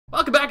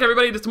Welcome back,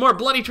 everybody, to some more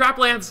bloody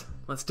Traplands.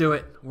 Let's do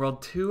it.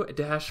 World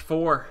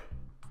 2-4.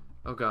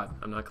 Oh god,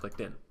 I'm not clicked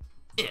in.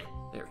 There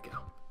we go.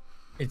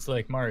 It's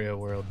like Mario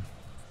World.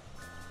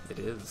 It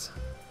is.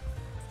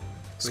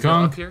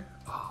 Skunk. Up here?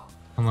 Oh.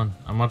 Hold on,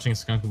 I'm watching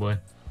Skunk Boy.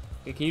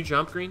 Hey, can you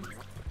jump, Green?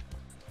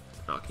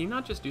 Oh, can you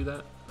not just do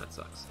that? That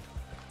sucks.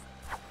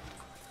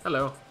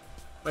 Hello.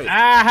 Wait.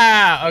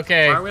 Aha!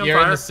 Okay, Why are we on you're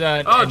fire? in the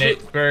sun Oh, and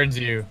it burns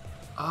you.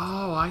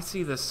 Oh, I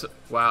see this.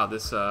 Wow,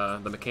 this, the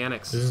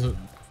mechanics.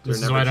 This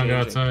is never why I don't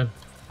go changing. outside.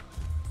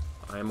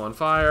 I am on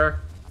fire.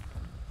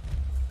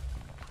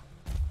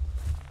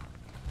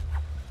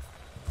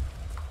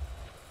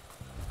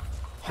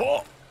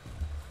 Oh.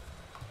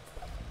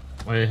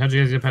 Wait, how'd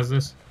you guys get past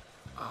this?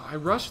 Oh, I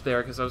rushed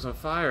there because I was on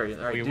fire.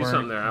 All right, We do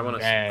something there. I want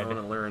bad.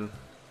 to learn.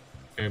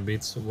 Okay,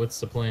 Beats, what's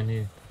the plan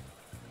here?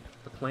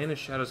 The plan is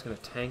Shadow's gonna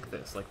tank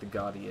this like the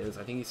god he is.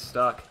 I think he's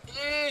stuck.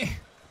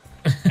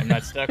 I'm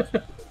not stuck.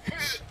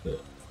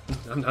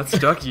 I'm not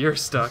stuck. You're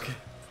stuck.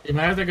 You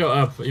might have to go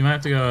up. You might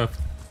have to go up.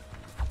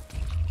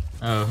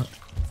 Oh,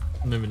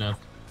 maybe not.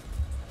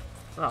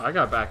 Oh, I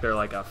got back there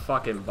like a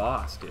fucking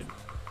boss, dude.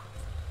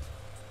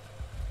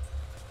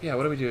 Yeah,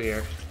 what do we do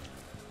here?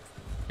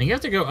 I think you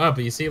have to go up,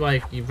 but you see,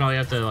 like, you probably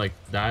have to, like,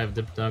 dive,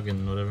 dip, dug,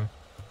 and whatever.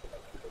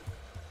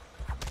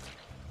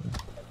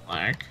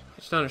 Like. I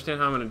just don't understand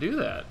how I'm gonna do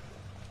that.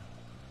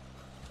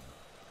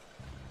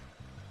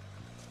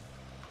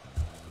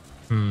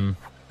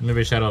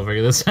 Maybe Shadow will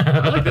figure this out.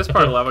 I like this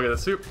part of the level. Get the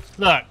soup.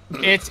 Look,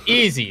 it's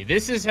easy.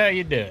 This is how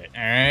you do it,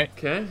 alright?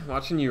 Okay,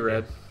 watching you,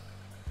 Red.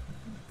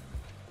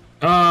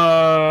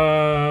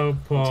 Oh,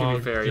 Paul. To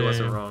be fair, he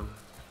wasn't wrong.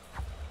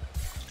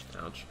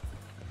 Ouch.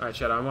 Alright,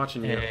 Shadow, I'm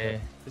watching you.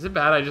 Is it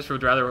bad? I just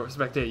would rather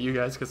spectate you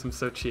guys because I'm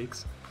so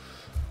cheeks.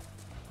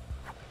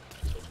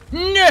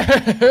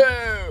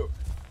 No!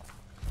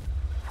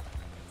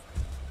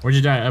 Where'd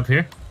you die? Up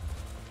here?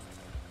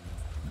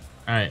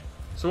 Alright.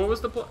 So what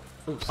was the plan?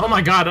 Oh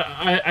my god,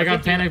 I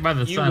got panicked by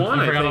the You sun. won,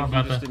 I forgot think. all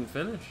about You just that. didn't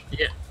finish.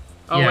 Yeah.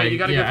 Oh, yeah, wait, you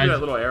gotta yeah, go through that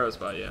little arrow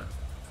spot, yeah.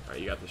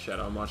 Alright, you got the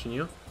Shadow. I'm watching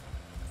you.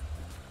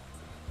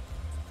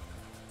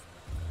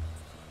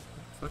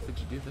 What the fuck did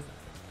you do there?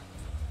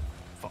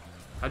 Fuck.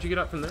 How'd you get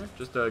up from there?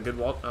 Just a good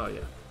wall? Oh, yeah.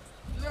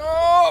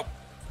 No!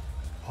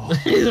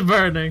 He's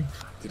burning.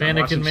 Dude, I'm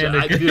Panic and watching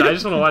manic. Dude, I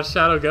just want to watch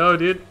Shadow go,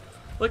 dude.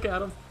 Look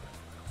at him.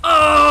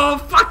 Oh,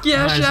 fuck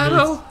yeah, Nice,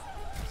 Shadow!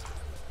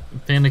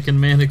 Panic and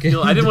manic. You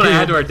know, I didn't want to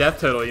add to our death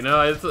total, you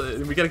know?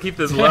 We gotta keep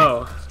this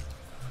low.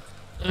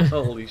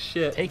 Holy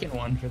shit. Taking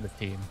one for the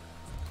team.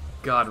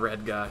 God,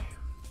 red guy.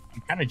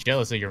 I'm kind of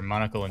jealous of your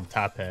monocle and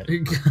top hat.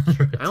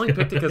 I only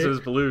picked it because it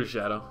was blue,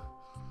 Shadow.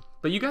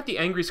 But you got the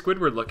angry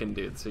Squidward looking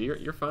dude, so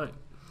you're fine.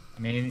 I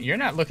mean, you're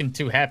not looking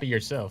too happy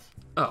yourself.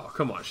 Oh,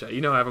 come on, Shadow.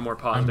 You know I have a more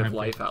positive happy.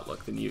 life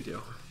outlook than you do.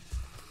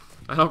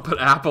 I don't put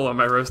apple on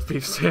my roast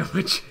beef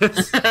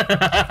sandwiches.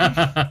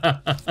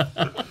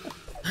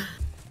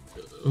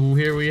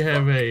 Here we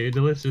have a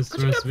delicious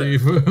roast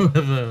beef with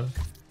a...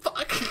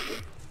 Fuck.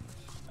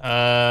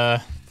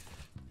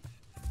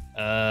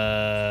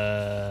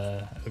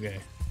 Okay.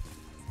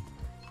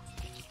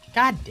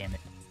 God damn it.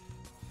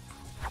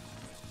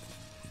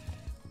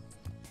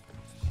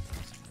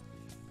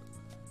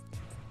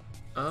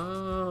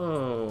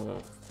 Oh.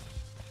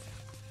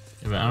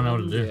 Yeah, but I don't know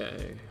what to do.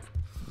 Yay.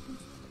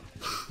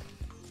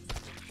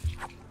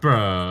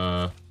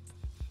 Bruh.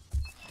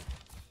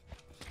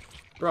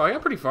 Bro, I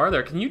got pretty far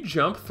there. Can you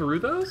jump through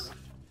those?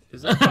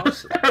 Is that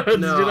possible?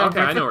 No, do that okay,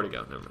 I first. know where to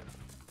go. Never mind.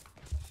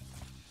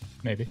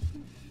 Maybe.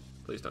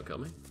 Please don't kill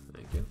me.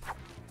 Thank you.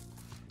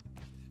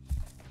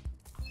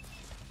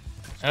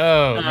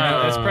 Oh, no,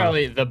 that's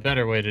probably the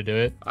better way to do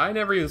it. I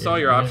never even saw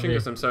your option maybe.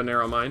 because I'm so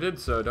narrow-minded,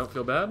 so don't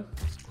feel bad.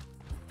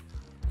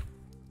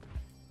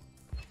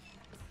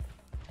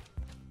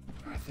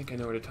 I think I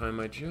know where to time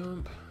my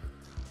jump.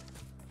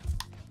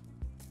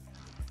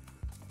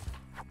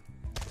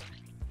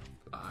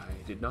 I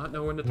did not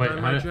know when to Wait, time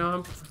how my did-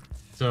 jump.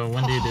 So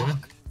when do you do it?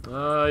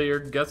 Your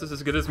guess is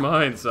as good as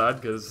mine,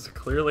 Sod, because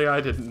clearly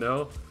I didn't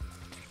know.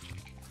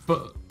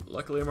 But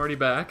Luckily, I'm already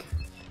back.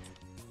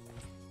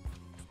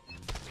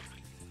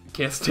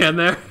 Can't stand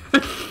there.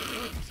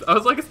 I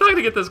was like, it's not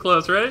gonna get this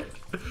close, right?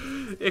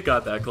 It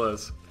got that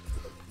close.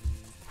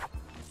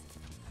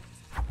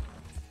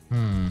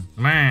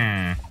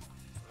 Meh.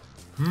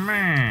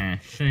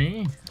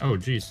 See? Oh,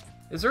 jeez.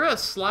 Is there a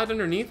slide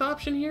underneath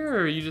option here, or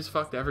are you just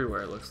fucked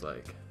everywhere, it looks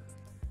like?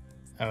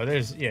 Oh,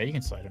 yeah, you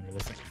can slide under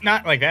this thing.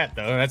 Not like that,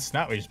 though. That's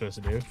not what you're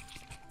supposed to do.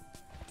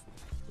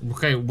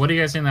 Okay, what are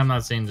you guys saying that I'm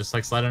not seeing? Just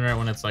like slide under it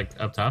when it's like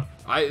up top?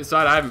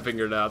 Side, I haven't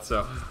figured it out,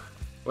 so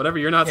whatever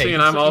you're not Yeah, seeing,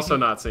 you I'm can- also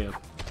not seeing.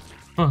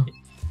 Huh.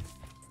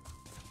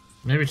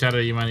 Maybe Shadow,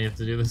 you might have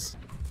to do this.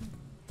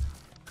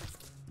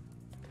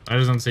 I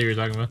just don't see what you're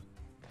talking about.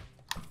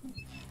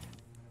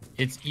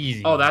 It's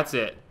easy. Oh, that's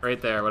it, right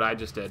there. What I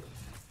just did,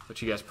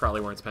 which you guys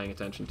probably weren't paying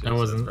attention to. I so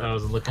wasn't. that's I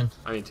wasn't looking.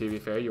 I mean, to be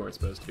fair, you weren't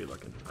supposed to be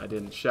looking. I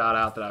didn't shout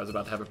out that I was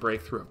about to have a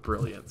breakthrough of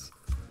brilliance.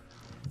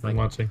 I'm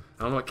watching.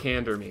 I don't know what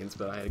candor means,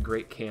 but I had a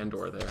great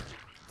candor there.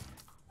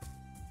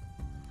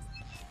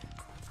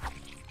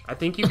 I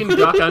think you can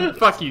duck under.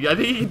 Fuck you. I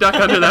think you can duck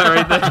under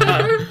that right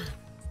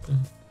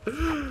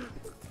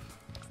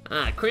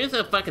there. Chris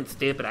is fucking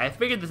stupid. I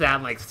figured this out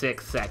in like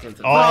 6 seconds.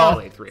 And all the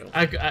way through.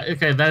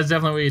 Okay, that's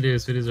definitely what you do.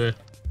 Sweetie's right.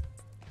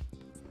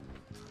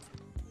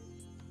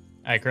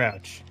 I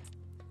crouch.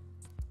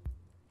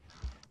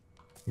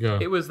 Go.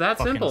 It was that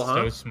Fucking simple,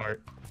 huh? So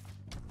smart.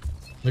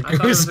 Look I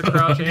thought it was a who's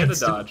crouch and a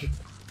fucking dodge.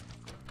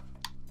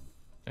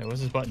 Hey,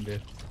 what's this button do?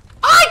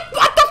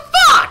 What the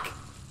fuck?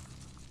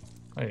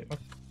 Wait, what?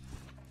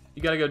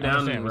 You gotta go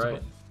down and What's the right.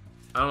 button?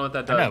 I don't know what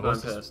that does, I know, but I'm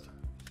what's this? pissed.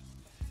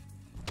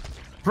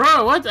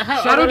 Bro, what the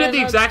hell? Shadow did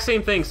the exact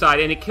same thing,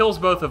 Side, and it kills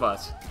both of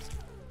us.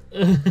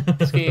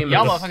 This game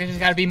Y'all is, motherfuckers just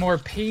gotta be more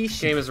this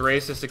patient. game is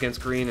racist against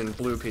green and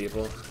blue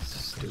people.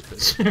 This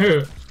is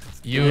stupid.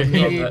 You I love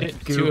need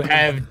that to goop.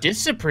 have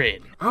discipline.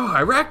 Oh,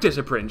 I racked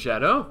discipline,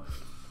 Shadow.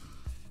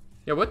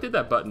 Yeah, what did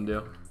that button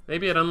do?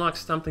 Maybe it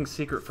unlocks something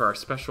secret for our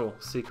special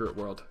secret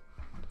world.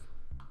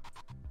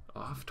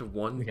 Off to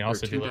 1 We can or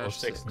also do 2 level dash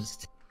 6.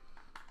 6.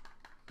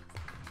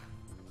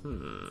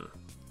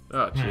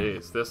 Oh,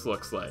 jeez, this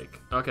looks like...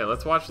 Okay,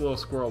 let's watch little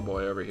squirrel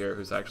boy over here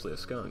who's actually a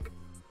skunk.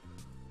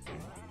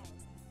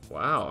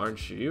 Wow,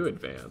 aren't you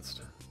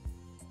advanced?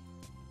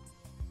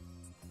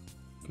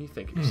 You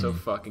think you're so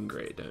fucking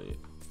great, don't you?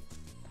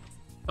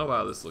 Oh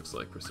wow, this looks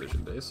like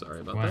precision base. Sorry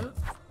about Wow. that.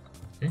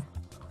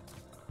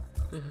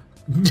 Okay.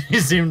 You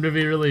seem to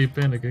be really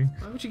panicking.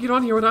 Why would you get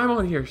on here when I'm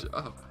on here?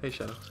 Oh, hey,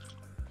 Shadow.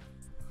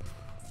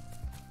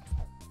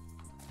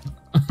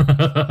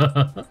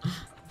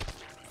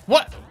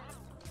 What?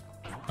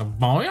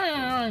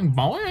 Boing,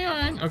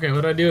 boing. Okay,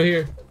 what do I do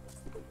here?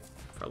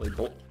 Probably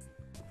bolt.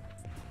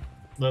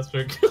 That's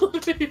where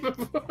killing me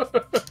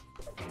before.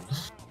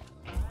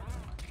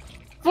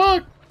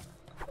 Fuck!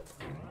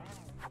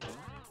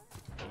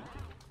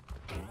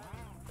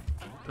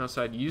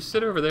 Outside, you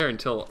sit over there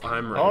until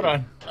I'm ready. Hold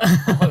on.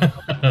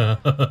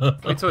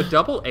 Wait, so a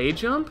double A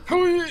jump?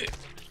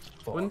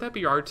 Wouldn't that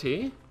be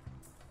RT?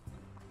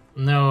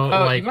 No,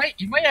 Oh, like...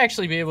 you might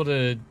actually be able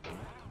to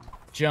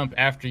jump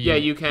after you. Yeah,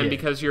 you can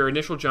because your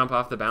initial jump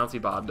off the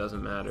bouncy bob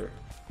doesn't matter.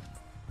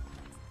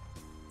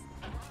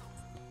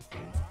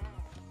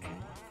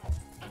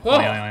 Whoa!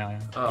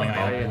 Oh, A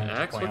and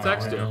X? What's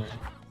X do?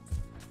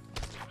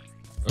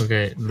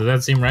 Okay, does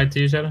that seem right to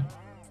you, Shadow?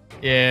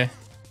 Yeah.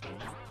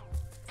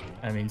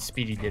 I mean,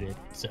 Speedy did it,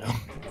 so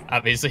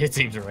obviously it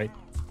seems right.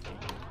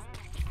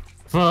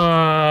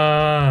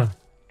 Fuck!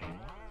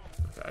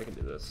 Okay, I can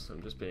do this.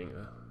 I'm just being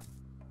a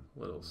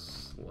little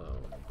slow.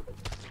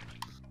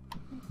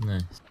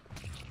 Nice.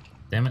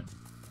 Damn it.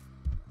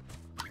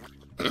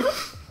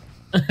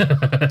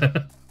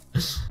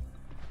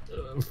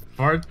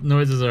 Fart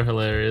noises are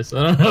hilarious.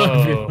 I don't know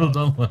if people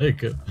don't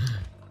like it.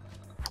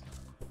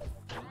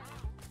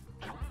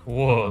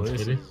 Whoa,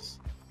 this Kitty. is...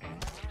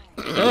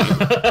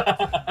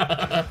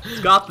 It's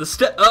got the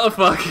step. Oh,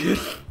 fuck.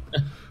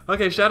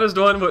 Okay, Shadow's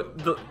doing what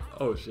the.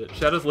 Oh, shit.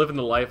 Shadow's living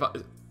the life.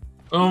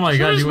 Oh my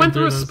Shadow god, just you went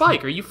through a this.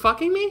 spike. Are you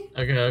fucking me?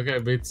 Okay,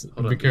 be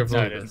Hold on, careful.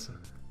 let's do this.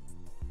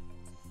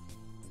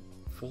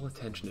 Full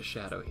attention to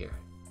Shadow here.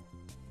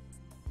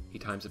 He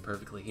times it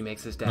perfectly. He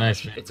makes his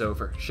dash. Nice. It's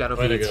over. Shadow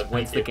Way to beats, go.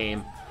 wins Thank the you.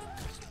 game.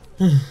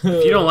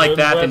 If you don't like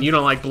that, then you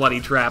don't like bloody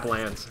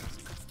Traplands.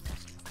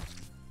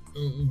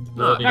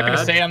 Bloody I'm not gonna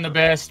bad. say I'm the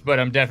best, but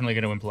I'm definitely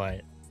gonna imply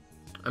it.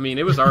 I mean,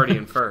 it was already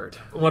inferred.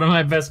 One of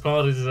my best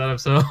qualities is that I'm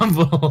so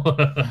humble.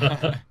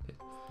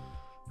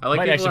 I like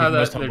Might people actually have be the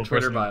most that in their humble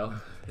Twitter person.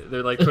 bio.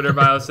 Their like Twitter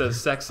bio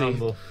says sexy,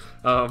 Humble.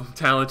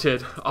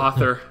 talented,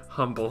 author,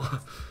 humble.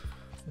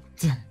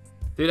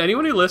 Dude,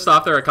 anyone who lists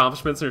off their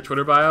accomplishments in their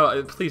Twitter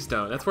bio, please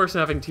don't. That's worse than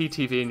having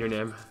TTV in your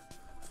name.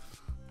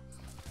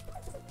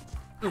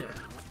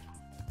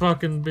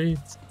 Fucking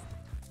beats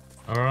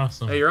are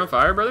awesome. Hey, you're on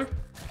fire, brother?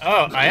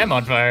 Oh, I am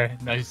on fire.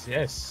 Nice,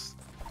 yes.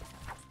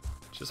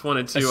 Just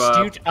wanted to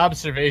Astute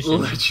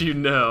observation. let you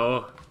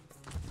know.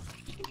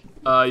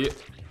 I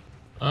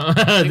I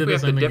think did we the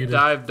have to same thing you dip, did.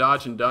 dive,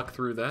 dodge, and duck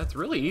through that. It's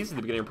really easy at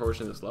the beginning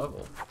portion of this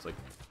level. It's like,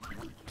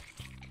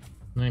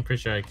 I'm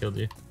pretty sure I killed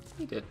you,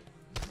 you did.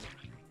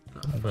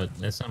 but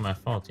it's not my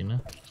fault, you know.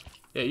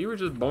 Yeah, you were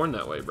just born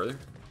that way, brother.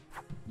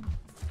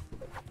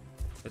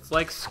 It's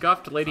like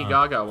scuffed Lady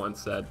Gaga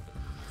once said.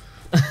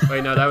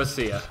 Wait, no, that was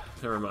Sia.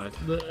 Never mind.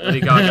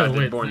 Lady Gaga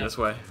did Born This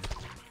Way.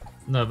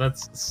 No,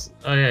 that's.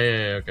 Oh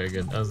yeah. Okay,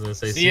 good. I was gonna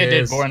say. Sia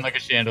did CS. Born Like a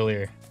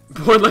Chandelier.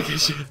 Born like a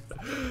shit.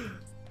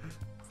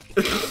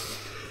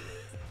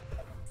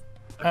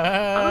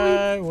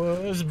 I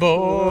was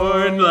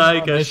Born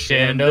like on a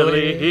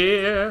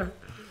chandelier.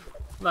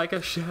 Like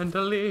a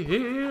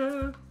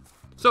chandelier.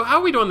 So how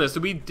are we doing this? Do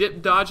we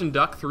dip, dodge, and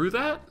duck through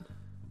that?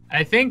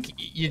 I think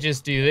you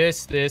just do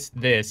this, this,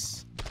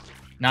 this.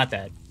 Not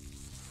that.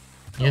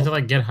 You have to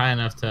like get high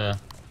enough to.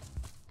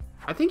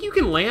 I think you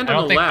can land I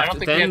on don't the think- I left, don't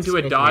think then that's do a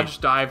okay. dodge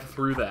dive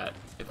through that,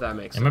 if that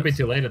makes It sense. might be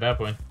too late at that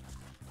point.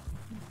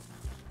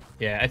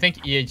 Yeah, I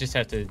think you just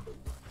have to.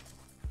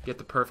 Get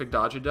the perfect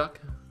dodge a duck.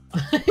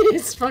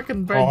 He's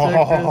fucking burnt to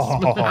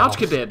Ouch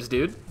kebabs,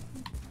 dude.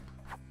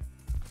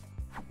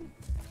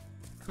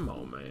 Come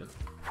on, man.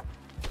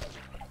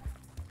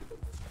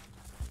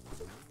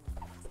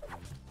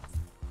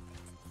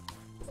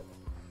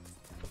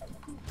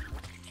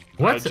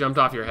 What? I jumped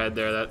off your head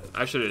there. That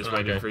I should have just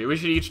waited Okay. for you. We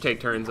should each take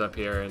turns up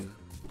here and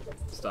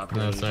stop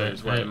getting No, each sorry.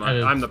 other's way. I'm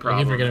the I keep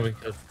problem. forgetting I keep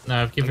I get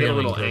a forgetting we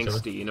little can kill each other.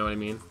 angsty, you know what I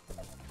mean?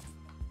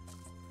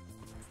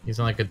 You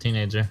sound like a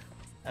teenager.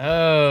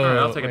 Oh. Alright,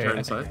 I'll take a wait, turn I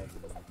inside.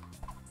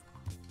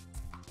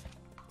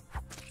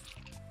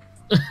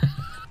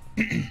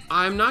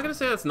 I'm not gonna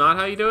say that's not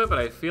how you do it, but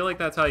I feel like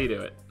that's how you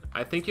do it.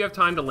 I think you have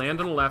time to land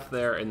on the left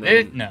there, and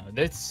then... No,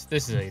 this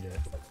is how you do it.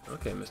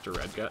 Okay, Mr.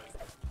 Red Gut.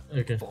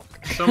 Okay.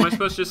 So am I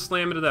supposed to just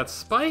slam into that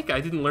spike? I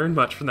didn't learn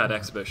much from that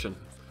exhibition.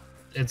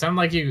 It sounded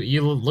like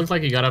you looked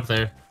like you got up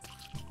there.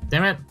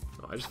 Damn it.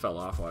 Oh, I just fell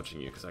off watching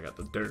you because I got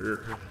the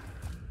dirt.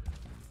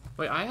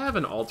 Wait, I have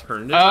an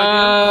alternative idea.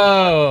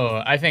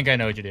 Oh, I think I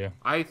know what you do.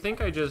 I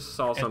think I just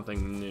saw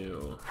something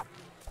new.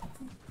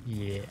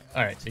 Yeah.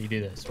 All right, so you do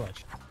this.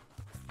 Watch.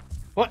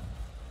 What?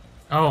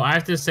 Oh, I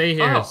have to stay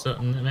here, Oh. so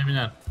maybe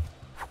not.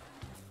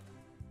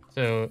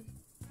 So,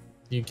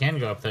 You can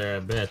go up there, I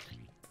bet.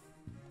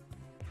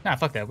 nah,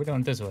 fuck that. We're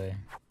doing it this way.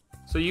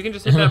 So you can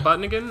just hit that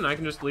button again, and I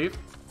can just leave?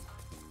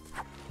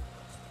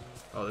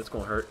 Oh, that's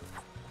gonna hurt.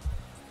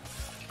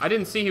 I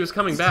didn't see he was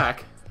coming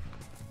back.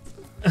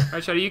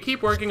 Alright, Shadow, you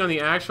keep working on the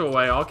actual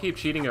way. I'll keep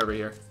cheating over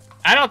here.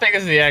 I don't think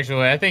this is the actual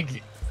way. I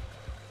think.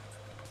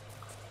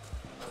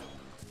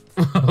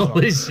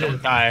 Holy shit.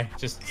 Don't die.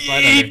 Just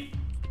slide under.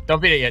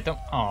 Don't beat it yet. Don't.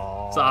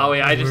 Oh.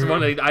 Sorry, I just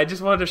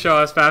wanted to show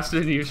I was faster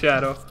than you,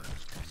 Shadow.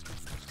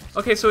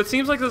 Okay, so it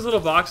seems like those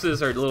little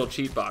boxes are little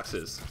cheat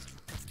boxes.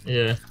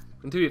 Yeah.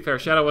 And to be fair,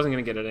 Shadow wasn't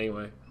gonna get it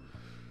anyway.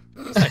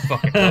 It's like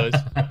fucking close.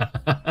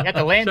 You have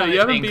to land So on you this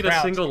haven't thing beat a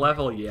crouched. single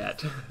level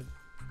yet.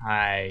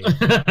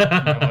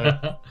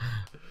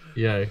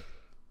 Yeah.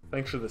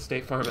 Thanks for the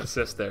State Farm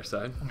assist there,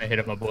 son. I'm gonna hit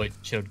up my boy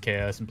Chilled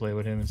Chaos and play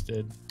with him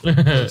instead.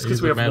 Just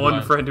because we have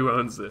one friend who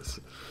owns this.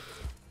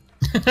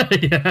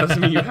 Doesn't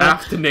mean you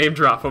have to name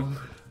drop him.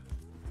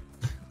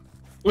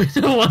 We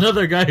know one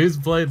other guy who's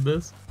played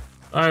this.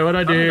 Alright,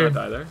 what'd I do I'm here?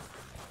 gonna die there.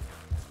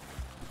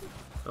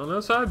 I don't know,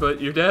 side,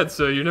 but you're dead,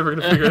 so you're never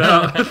gonna figure it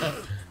out.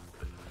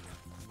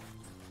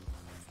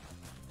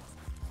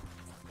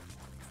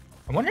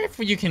 I wonder if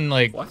you can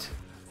like What?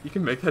 You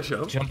can make that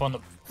jump? jump on the.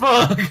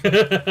 Fuck!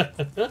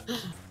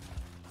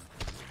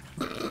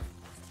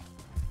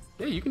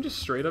 Yeah, you can just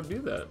straight up do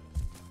that.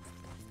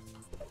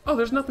 Oh,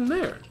 there's nothing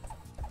there.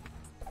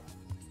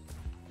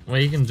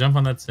 Wait, you can jump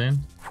on that sand?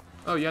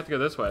 Oh, you have to go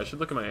this way. I should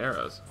look at my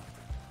arrows.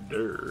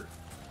 Durr.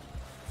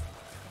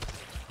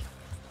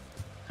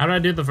 How did I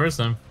do it the first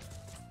time?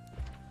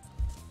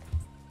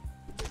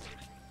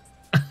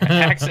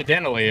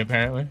 Accidentally,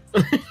 apparently.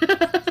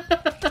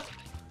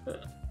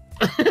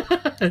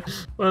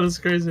 Well, that's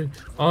crazy.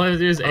 All I have to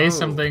do is ace Oh.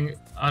 something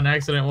on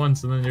accident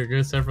once, and then you're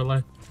good set for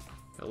life.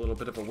 Got a little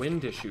bit of a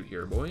wind issue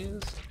here, boys.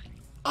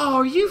 Oh,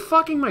 are you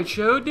fucking my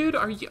chode, dude?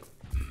 Are you...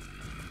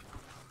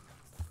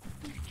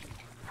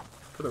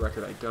 For the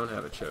record, I don't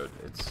have a chode.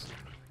 It's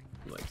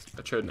like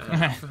a chode and a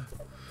half.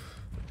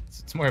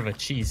 It's more of a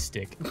cheese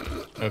stick.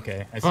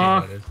 Okay, I see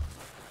Fuck. what it is.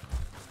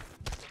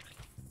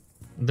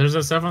 There's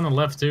that stuff on the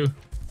left, too.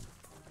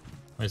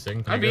 Wait a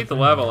second. can I go beat the through?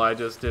 level, I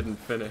just didn't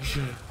finish.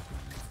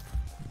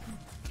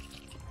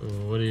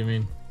 What do you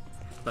mean?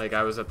 Like,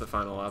 I was at the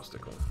final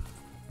obstacle.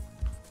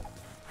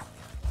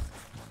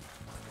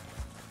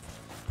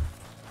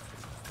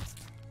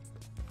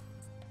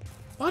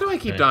 Why do I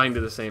keep Okay. dying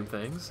to the same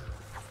things?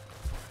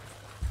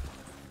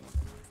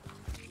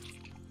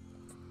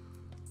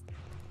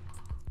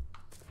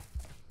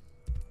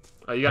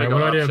 Oh, you gotta Alright,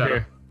 go what do I up, do up Shadow.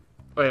 here?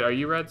 Wait, are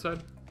you red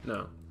side?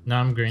 No. No,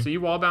 I'm green. So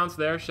you wall bounce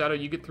there, Shadow,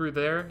 you get through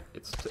there.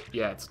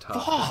 Yeah, it's tough.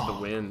 It's the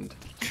wind.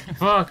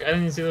 Fuck, I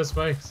didn't even see those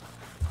spikes.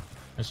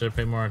 I should have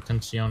paid more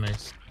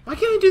attentiones. Why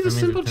can't I do the I mean,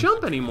 simple it-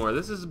 jump anymore?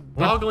 This is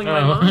boggling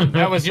my Oh. mind.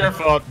 That was your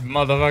fault,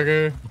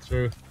 motherfucker.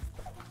 True.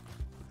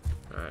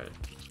 Alright.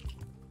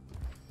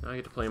 Now I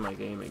get to play my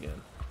game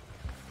again.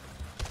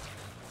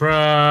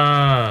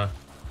 Bruh.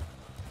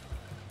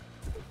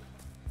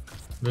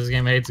 This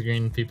game hates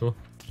green people.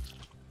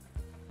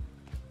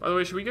 By the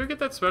way, should we go get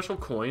that special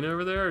coin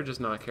over there or just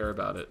not care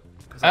about it?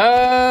 'Cause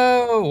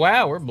Oh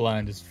wow, we're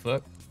blind as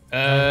fuck.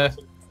 I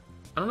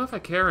don't know if I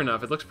care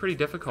enough. It looks pretty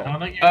difficult. I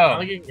don't think Oh,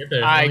 you can get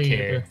there. I don't think you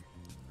can care. get there.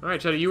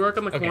 Alright, Shadow, you work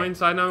on the Okay. coin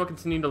side now. We'll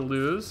continue to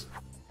lose.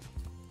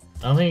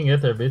 I don't think you can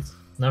get there, Beats.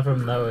 Not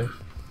from that way.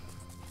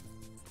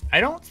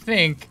 I don't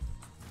think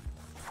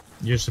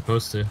You're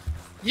supposed to.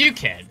 you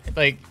can.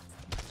 Like,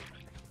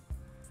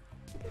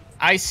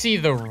 I see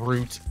the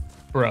root,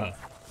 bruh.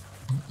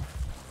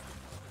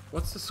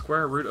 What's the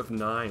square root of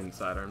 9,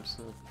 Sidearms?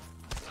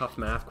 Tough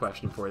math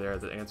question for you there.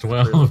 The answer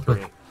 12. is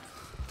 3.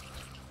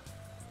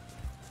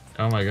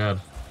 Oh my god.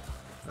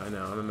 I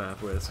know, I'm a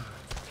math whiz.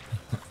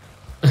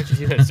 How'd you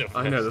do that so fast?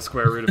 I know the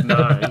square root of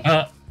 9.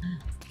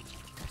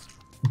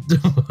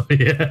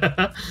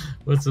 Yeah.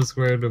 What's the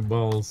square root of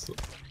balls?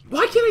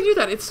 Why can't I do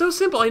that? It's so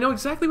simple. I know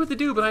exactly what to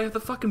do, but I have to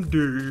fucking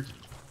do.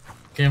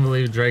 Can't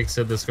believe Drake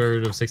said the square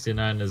root of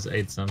 69 is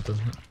 8 something.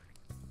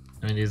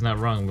 I mean, he's not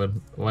wrong, but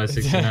why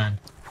 69?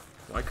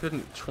 Why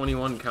couldn't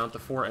 21 count the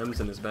 4 M's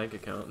in his bank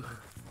account?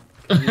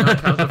 Can you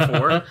not count the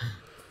 4?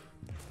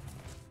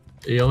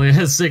 He only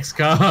has 6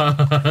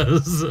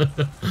 cars.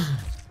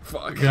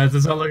 Fuck. Guys,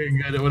 it's not looking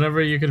good.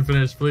 Whenever you can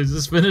finish, please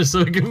just finish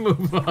so we can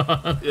move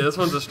on. Yeah, this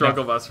one's a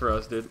struggle bus for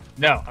us, dude.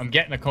 No, I'm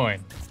getting a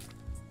coin.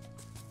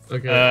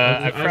 Okay.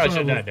 I probably should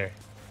have died there.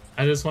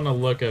 I just want to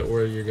look at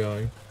where you're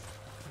going.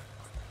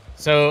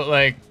 So,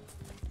 like,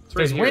 It's right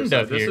there's here, wind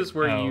so up this here. is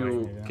where Oh, you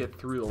right, yeah. get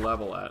through the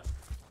level at.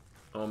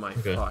 Oh my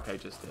fuck, I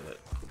just did it.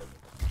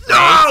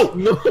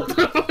 No!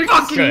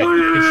 Fucking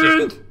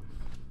Good. wind!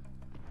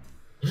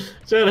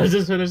 Shadow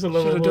just finished the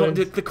level. Shadow, one.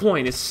 the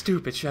coin is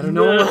stupid, Shadow.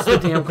 No one wants the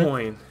damn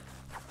coin.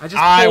 I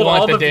just I told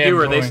want all the the damn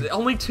viewer. coin.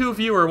 Only 2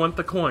 viewer want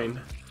the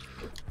coin.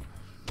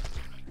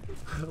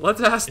 Let's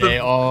ask They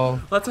all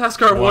Let's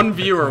ask our want one the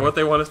viewer coin. what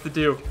they want us to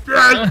do.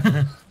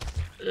 I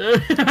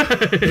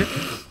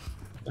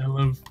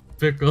love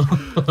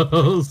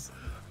pickles.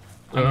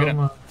 I'm gonna-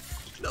 my-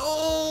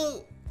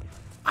 No!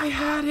 I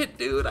had it,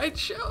 dude. I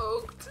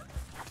choked.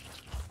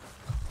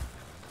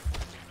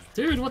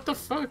 Dude, what the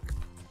fuck?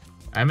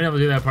 I haven't been able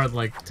to do that part in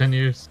like 10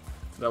 years.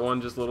 That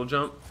one just little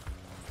jump.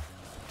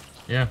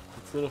 Yeah.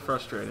 It's a little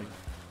frustrating.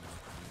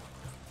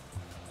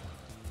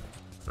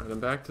 Alright, I'm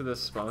back to this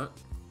spot.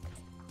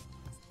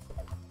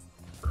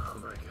 Oh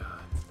my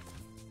god.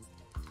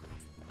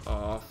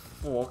 Oh,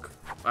 fuck.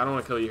 I don't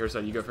want to kill you here, so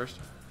you go first.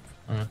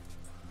 Okay.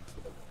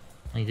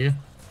 Thank you.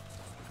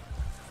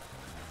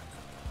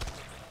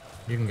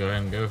 You can go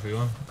ahead and go if you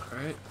want.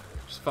 Alright.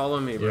 Just follow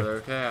me, brother,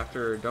 okay?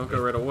 After, don't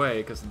go right away,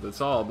 because that's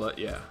all, but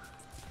yeah.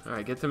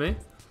 Alright, get to me.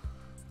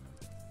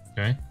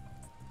 Okay.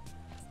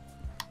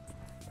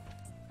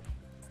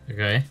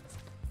 Okay.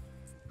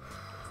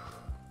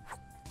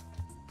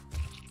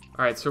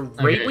 Alright, so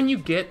right Okay. when you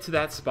get to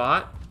that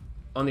spot,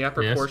 on the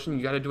upper Yes. portion,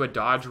 you gotta do a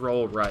dodge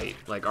roll right,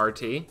 like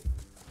RT.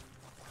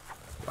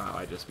 Wow,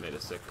 I just made a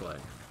sick play.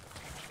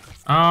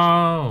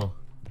 Oh!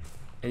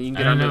 And you can I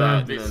get didn't under know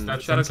that, that and then,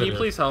 that's Shadow, can you sensitive.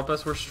 please help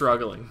us? We're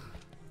struggling.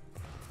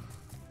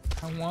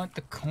 I want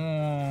the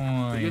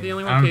coin. You're the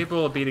only one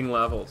capable of beating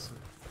levels.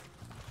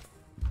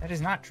 That is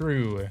not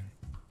true.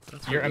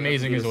 That's You're why we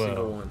have to amazing beat as a well.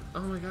 single one. Oh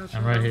my gosh.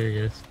 I'm right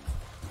here, guys.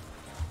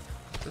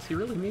 Does he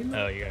really mean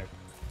that? Oh, you got it.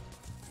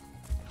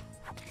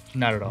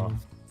 Not at all.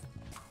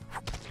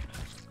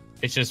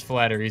 It's just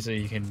flattery so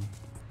you can...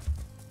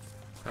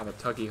 Have a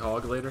tuggy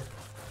hog later?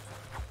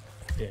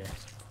 Yeah.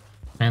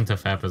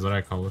 Fantafap is what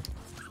I call it.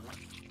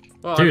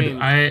 Well, Dude,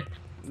 I mean,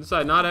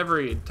 besides, not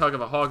every tug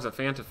of a hog's a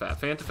fantafap.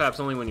 Fantafap's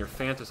only when you're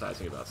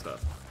fantasizing about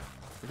stuff.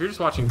 If you're just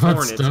watching What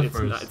porn, stuff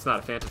it's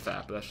not a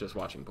fantafap, but that's just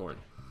watching porn.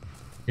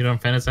 You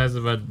don't fantasize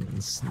about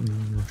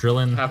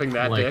drilling Having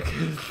that like dick.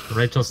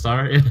 Rachel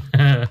Starr?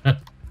 Are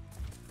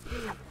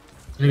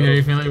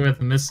you familiar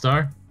with Miss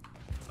Starr?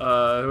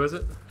 Who is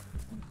it?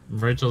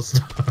 Rachel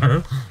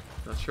Starr.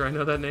 Not sure I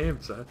know that name,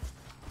 so.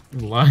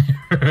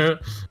 Liar.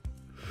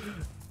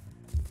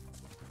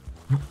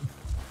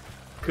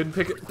 Couldn't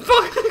pick it.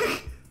 Fuck!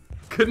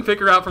 Couldn't pick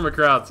her out from a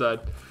crowd, son.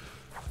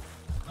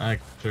 I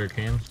sure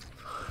can.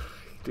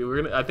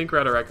 Dude, I think we're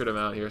at a record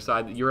amount here, so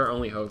you're our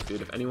only hope,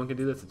 dude. If anyone can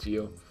do this, it's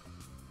you.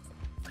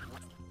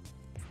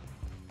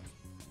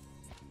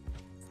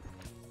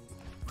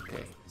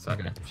 Okay, so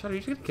Okay. Shadow, are you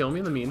just gonna kill me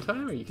in the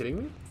meantime? Are you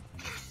kidding me?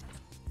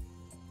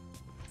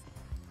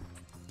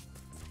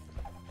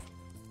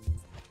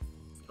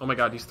 Oh my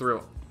god, he's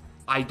through.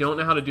 I don't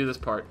know how to do this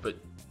part, but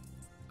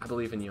I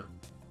believe in you.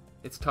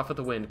 It's tough with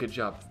the wind. Good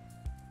job.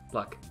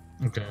 Luck.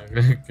 Okay,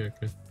 okay.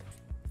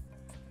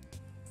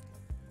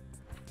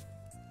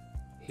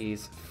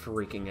 He's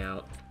freaking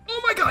out.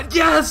 Oh my god,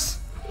 yes!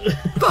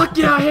 Fuck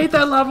yeah, I hate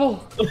that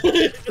level!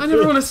 I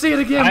never want to see it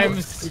again.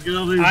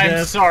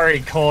 I'm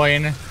sorry,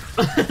 coin.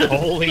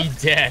 Holy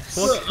death.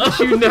 We'll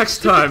see you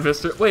next time,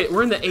 mister. Wait,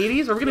 we're in the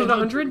 80s? Are we gonna hit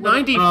 100?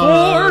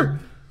 94!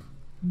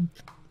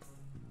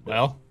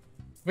 Well,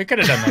 we could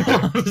have done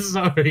that. I'm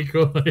sorry,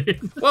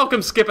 Coin.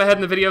 Welcome, skip ahead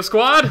in the video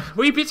squad.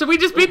 We just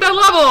beat that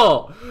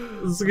level!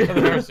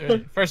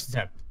 First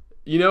attempt.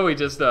 You know we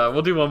just,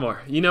 we'll do one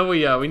more. You know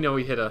we know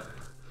we had a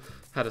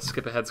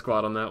skip ahead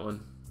squad on that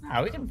one.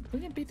 Ah, we can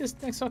beat this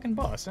next fucking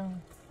boss.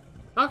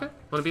 Huh? Okay,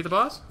 wanna beat the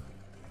boss?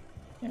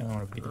 Yeah, I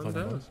want to beat the I'm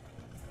fucking down. boss.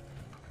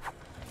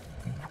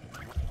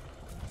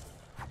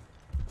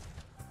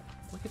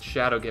 Look at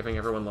Shadow giving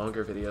everyone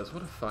longer videos.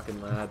 What a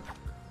fucking lad.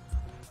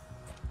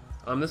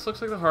 This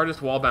looks like the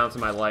hardest wall bounce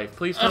in my life.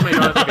 Please tell me I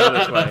don't have to go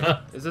this way.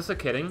 Is this a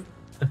kidding?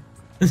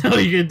 No,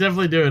 you can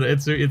definitely do it.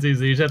 It's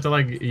easy. You just have to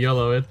like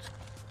YOLO it.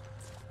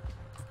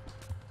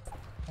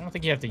 I don't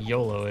think you have to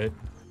YOLO it.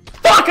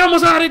 Fuck! I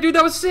almost had it, dude.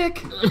 That was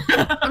sick.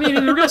 I mean,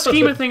 in the real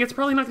scheme of things, it's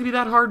probably not gonna be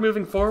that hard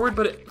moving forward,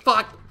 but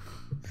fuck.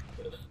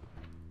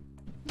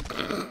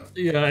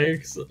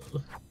 Yikes.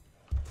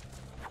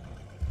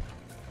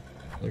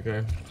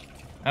 Okay.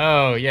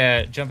 Oh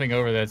yeah, jumping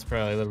over that's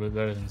probably a little bit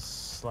better than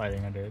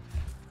sliding under it.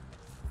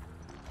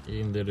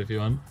 You can do it if you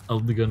want. I'll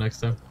go next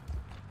time.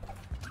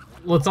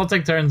 Let's all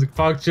take turns.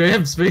 Fuck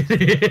Jam,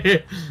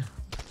 Speedy.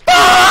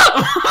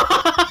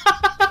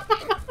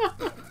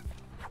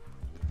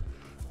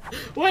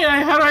 Wait,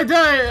 how do I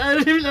die? I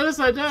didn't even notice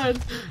I died.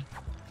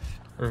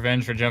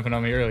 Revenge for jumping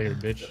on me earlier,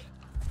 bitch.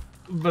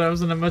 But I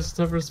was in a much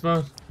tougher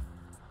spot.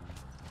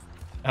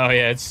 Oh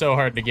yeah, it's so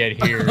hard to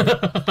get here.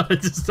 I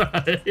just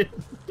died.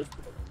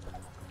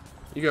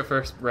 You go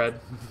first, Red.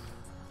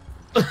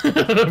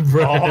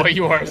 Oh,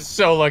 you are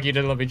so lucky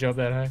to let me jump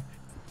that high.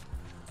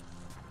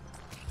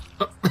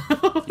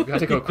 You got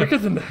to go quicker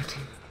than that.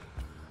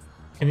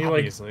 Can you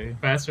Obviously.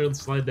 like faster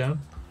slide down?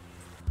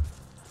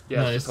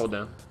 Yeah, Nice. just hold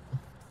down.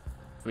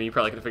 I mean, you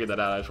probably could have figured that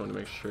out. I just wanted to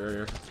make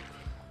sure.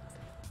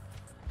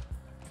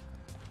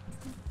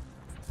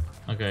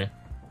 Okay.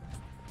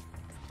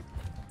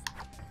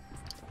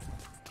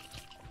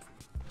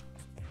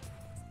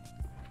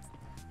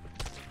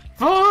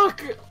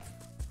 Fuck!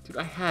 Dude,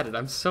 I had it.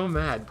 I'm so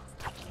mad.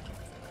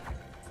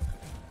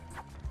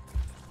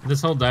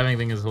 This whole diving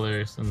thing is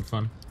hilarious and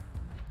fun.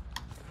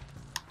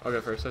 I'll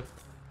go first. Then.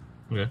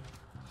 Okay.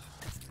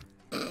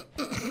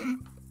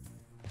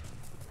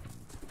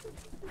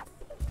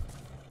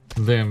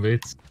 Damn,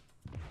 Bates.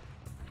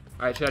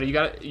 All right,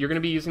 Shadow, you're gonna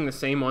be using the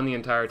same one the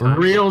entire time.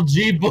 Real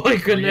G-boy Real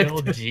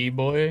connected.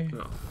 G-boy.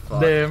 Oh,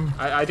 fuck. Damn.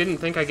 I didn't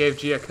think I gave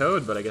G a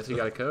code, but I guess he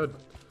got a code.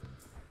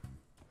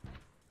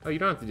 Oh, you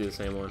don't have to do the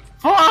same one.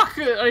 Fuck!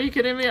 Are you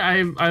kidding me?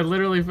 I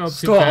literally felt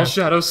too Stall, fast.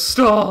 Shadow,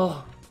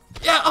 stall!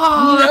 Yeah,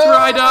 oh, that's where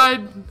I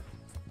died!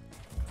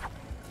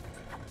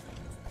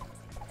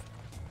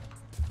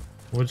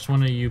 Which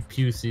one of you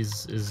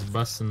pusies is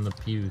busting the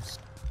pews?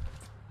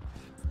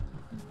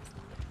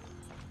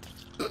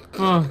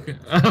 Fuck.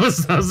 I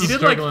was You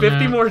did like 50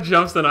 now. more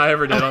jumps than I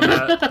ever did on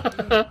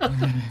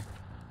that.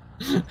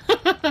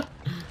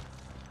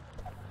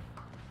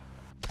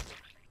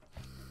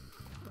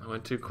 I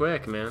went too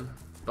quick, man.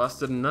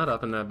 Busted a nut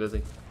up in that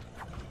busy.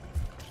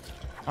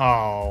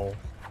 Oh.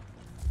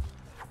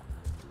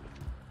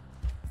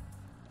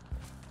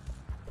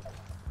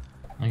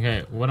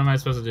 Okay, what am I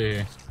supposed to do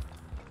here?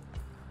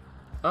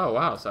 Oh,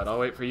 wow, Side, I'll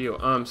wait for you.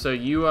 So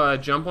you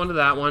jump onto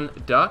that one,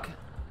 duck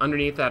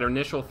underneath that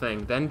initial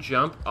thing, then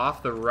jump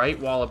off the right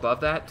wall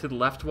above that to the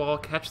left wall,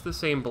 catch the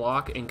same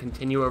block, and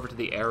continue over to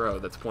the arrow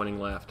that's pointing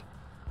left.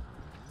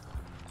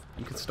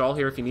 You can stall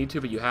here if you need to,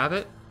 but you have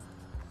it.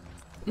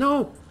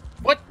 No!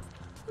 What?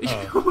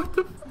 What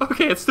the?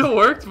 Okay, it still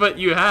worked, but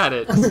you had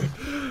it. All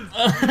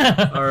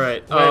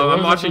right. what I'm was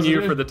I watching supposed to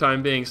you do? for the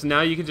time being. So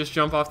now you can just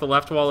jump off the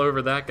left wall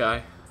over that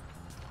guy.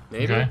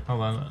 Maybe. Okay,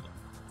 hold on.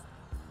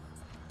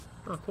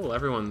 Oh, cool.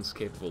 Everyone's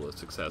capable of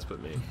success but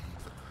me.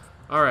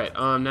 All right.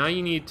 Now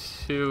you need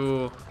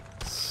to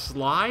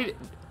slide,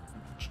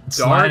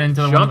 dart,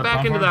 into one of jump the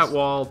back into that platforms?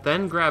 wall,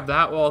 then grab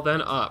that wall,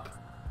 then up.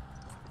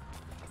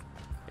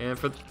 And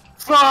for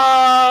Fuck! a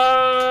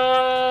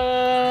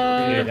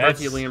that's-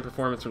 Herculean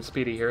performance from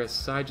Speedy here, his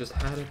side just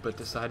had it, but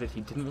decided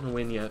he didn't want to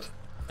win yet.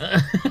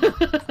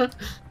 I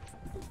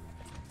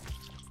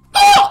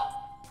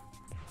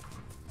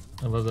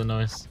love the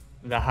noise.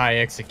 The high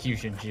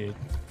execution shit.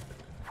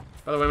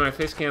 By the way, my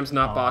face cam's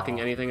not Aw.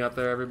 blocking anything up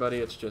there, everybody.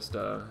 It's just,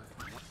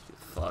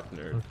 fuck,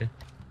 nerd. Okay.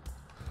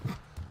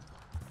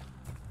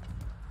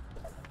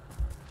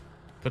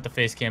 Put the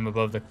face cam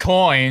above the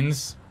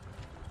coins.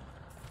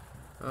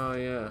 Oh,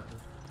 yeah.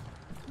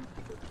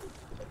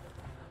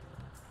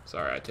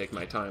 Sorry, I take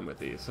my time with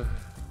these.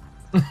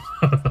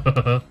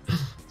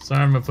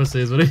 Sorry, my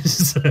pussy is what he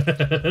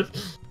said.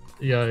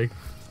 Yikes.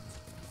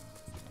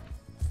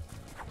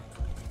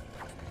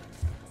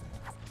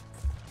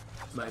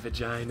 My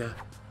vagina.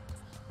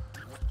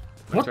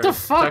 What turn. the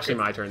fuck? It's actually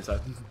my turn,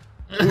 Side.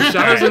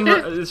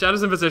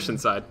 Shadow's in position,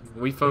 Side.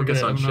 We focus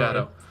Okay, on I'm not-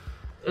 Shadow.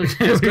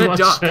 Okay, Just we good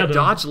watch Shadow.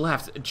 dodge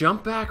left,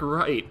 jump back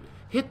right,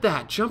 hit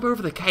that, jump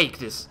over the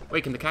cactus.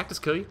 Wait, can the cactus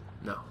kill you?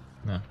 No.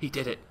 No. He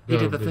did it. He No,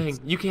 did the it's-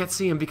 thing. You can't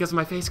see him because of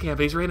my face cam,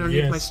 but he's right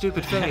underneath my Yes.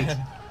 stupid face.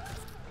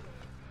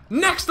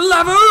 Next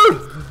level!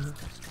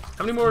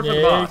 How many more for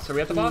the boss? Are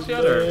we at the boss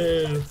yet?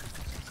 Or?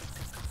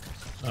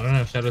 I don't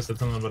know. Shadow said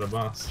something about a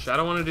boss.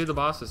 Shadow want to do the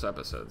boss this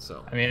episode,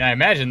 so. I mean, I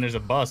imagine there's a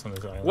boss on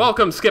this island.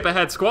 Welcome, Skip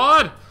Ahead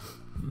Squad!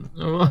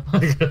 Oh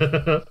my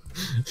god.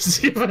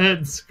 Skip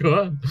ahead,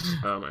 squad.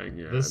 Oh my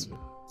god. This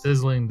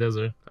sizzling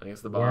desert. I think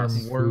it's the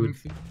boss. Worm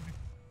food.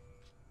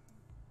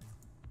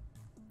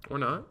 Or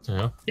not.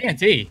 Yeah.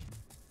 TNT.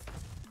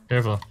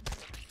 Careful.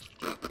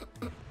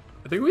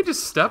 I think we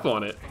just step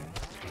on it.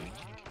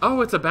 Oh,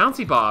 it's a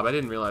bouncy bob. I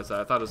didn't realize that.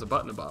 I thought it was a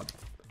button bob.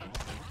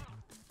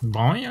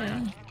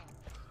 Boing.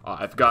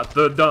 I've got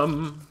the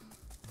dumb.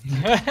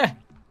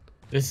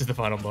 This is the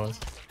final boss.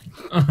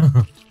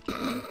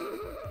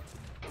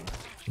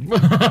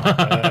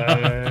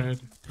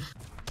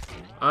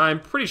 I'm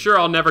pretty sure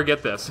I'll never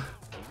get this.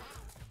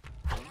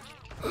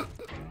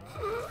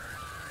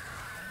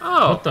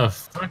 Oh, What the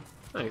fuck?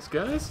 thanks,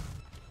 guys.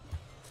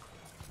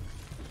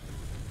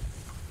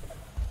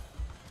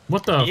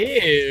 What the?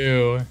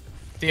 Ew.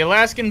 The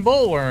Alaskan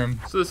bullworm.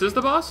 So this is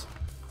the boss?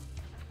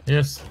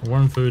 Yes,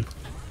 worm food.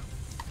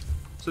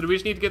 So do we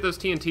just need to get those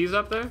TNTs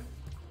up there?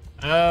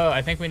 Oh,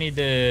 I think we need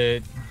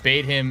to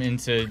bait him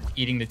into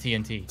eating the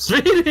TNT.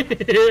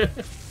 Sweetie!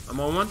 I'm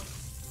on one.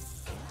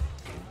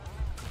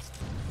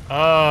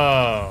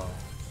 Oh.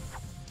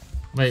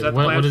 Wait, Is that the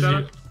what plan, is Shadow?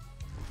 you?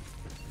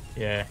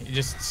 Yeah,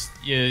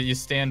 you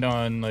stand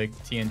on like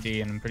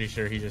TNT and I'm pretty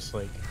sure he just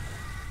like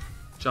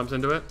Jumps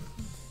into it.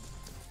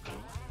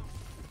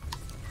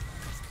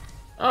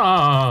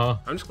 Oh.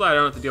 I'm just glad I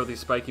don't have to deal with these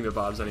spiky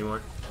mobs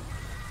anymore.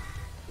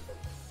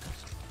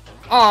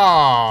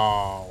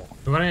 Oh.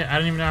 I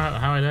don't even know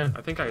how I did.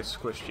 I think I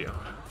squished you.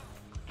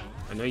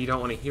 I know you don't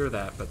want to hear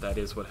that, but that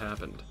is what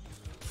happened.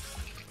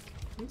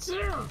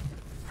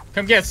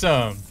 Come get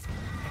some.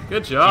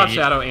 Good job, Yeah,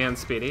 Shadow and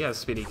Speedy, as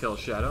Speedy kills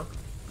Shadow,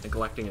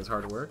 neglecting his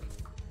hard work.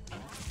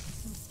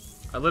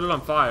 I lit it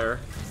on fire,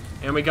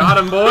 and we got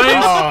him, boys!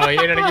 Oh, you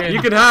did it again.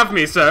 You can have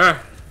me, sir!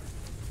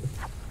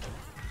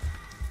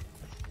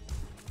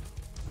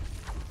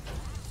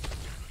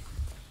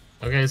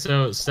 Okay,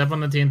 so step on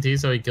the TNT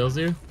so he kills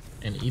you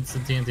and eats the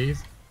TNTs.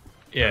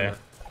 Yeah.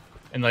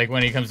 And like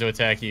when he comes to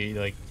attack you,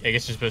 like I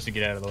guess you're supposed to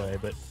get out of the way,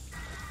 but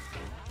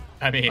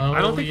I mean, Oh,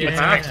 I don't think you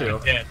yeah. have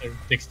to. Yeah, they're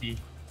 60.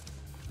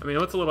 I mean,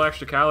 what's a little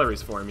extra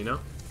calories for him, you know?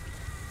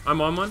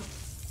 I'm on one.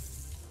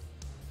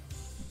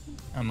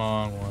 I'm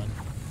on one.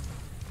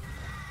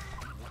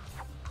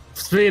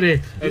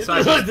 Speedy. Hey,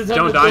 so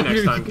don't die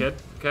next time, kid.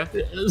 Okay?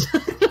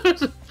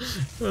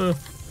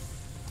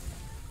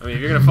 I mean, if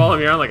you're gonna follow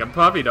me around like a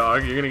puppy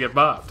dog, you're gonna get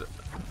bopped.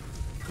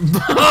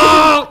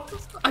 Oh!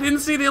 I didn't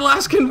see the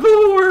Alaskan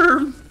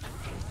bullworm!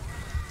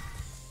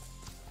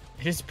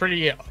 It's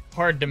pretty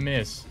hard to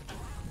miss.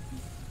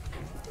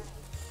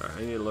 Alright,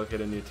 I need to look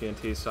at a new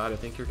TNT side. I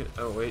think you're gonna...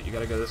 Oh, wait, you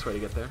gotta go this way to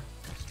get there.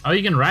 Oh,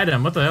 you can ride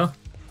him. What the hell?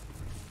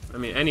 I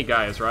mean, any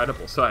guy is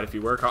rideable side if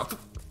you work hard.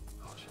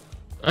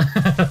 Oh,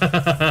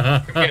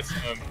 shit. Get some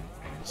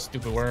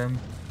stupid worm.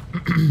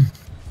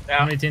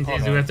 How many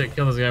TNTs do we have to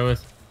kill this guy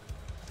with?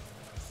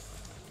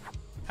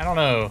 I don't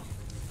know.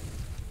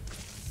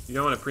 You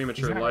don't want to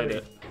premature He's not light ready.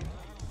 it.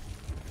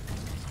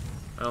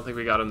 I don't think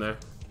we got him there.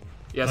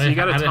 Yeah, so Wait, you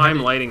gotta how do time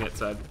you- lighting it,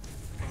 said.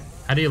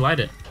 How do you light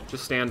it?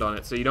 Just stand on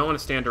it. So you don't want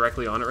to stand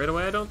directly on it right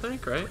away, I don't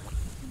think, right?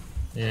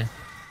 Yeah.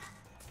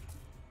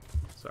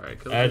 Sorry,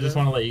 killed I you just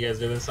there. want to let you guys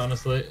do this,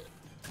 honestly.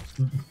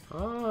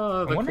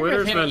 Oh, I the wonder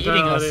quitter's if him eating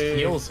us mentality.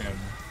 heals him.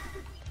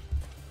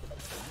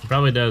 It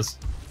probably does.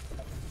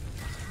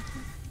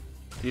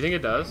 Do you think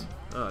it does?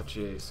 Oh,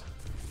 jeez.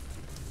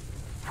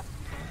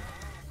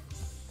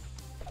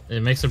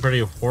 It makes a pretty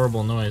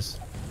horrible noise.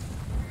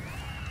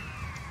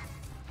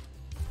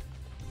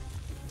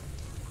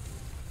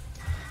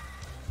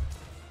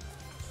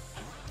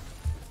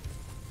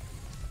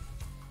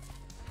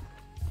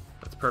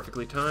 That's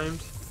perfectly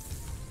timed.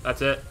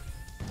 That's it.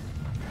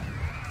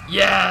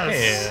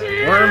 Yes!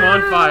 Yeah. Worm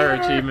on fire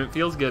achievement.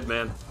 Feels good,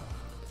 man.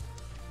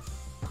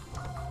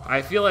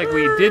 I feel like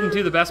we didn't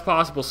do the best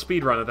possible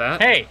speed run of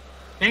that. Hey,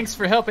 thanks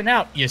for helping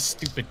out, you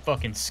stupid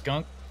fucking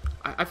skunk.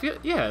 I feel...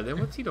 Yeah, then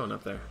what's he doing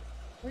up there?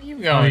 Where are you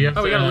going? yeah.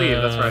 Oh, we gotta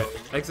leave. That's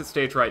right. Exit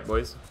stage right,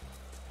 boys.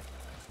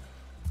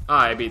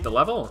 I beat the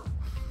level.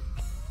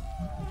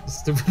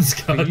 Stupid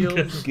skunk.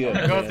 Feels good.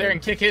 Go up there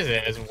and kick his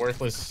ass,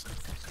 worthless.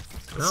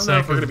 I don't know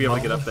if we're gonna be able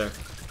to get up there.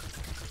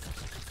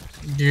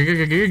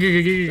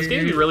 This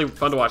game would be really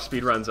fun to watch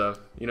speedruns of.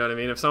 You know what I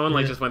mean? If someone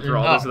like just went through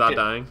all this without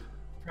dying.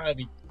 Probably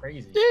be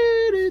crazy.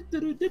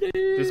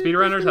 The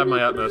speedrunners have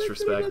my utmost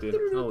respect, dude.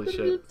 Holy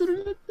shit.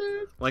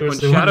 Like when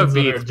Especially the Shadow ones that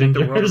are Beats beat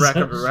the world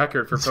gingers.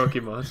 record for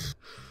Pokemon.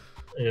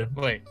 Yeah.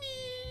 Wait,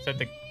 is that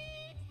the?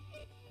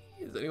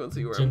 Does anyone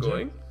see where Ginger? I'm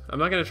going? I'm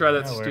not gonna try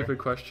that Nowhere. stupid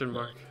question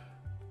mark.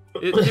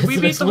 Did we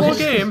beat the whole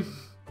game?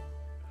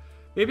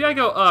 Maybe I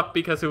go up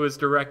because it was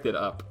directed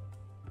up.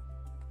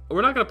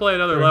 We're not gonna play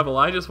another Sure. level.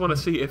 I just want to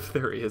see if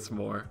there is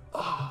more.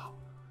 Oh,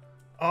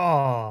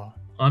 Oh,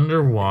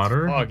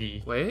 Underwater?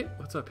 foggy. wait,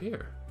 what's up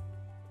here?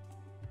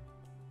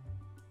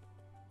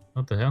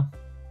 What the hell?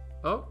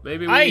 Oh,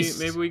 maybe Ice!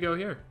 we go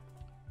here.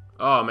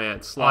 Oh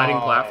man, sliding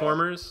Oh.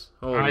 platformers.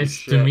 Holy Nice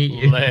shit. to meet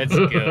you. Let's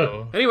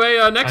go. Anyway,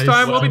 next Ice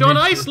time we'll be doing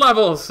levels. ice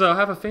levels. So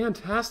have a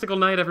fantastical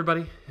night,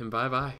 everybody, and bye bye.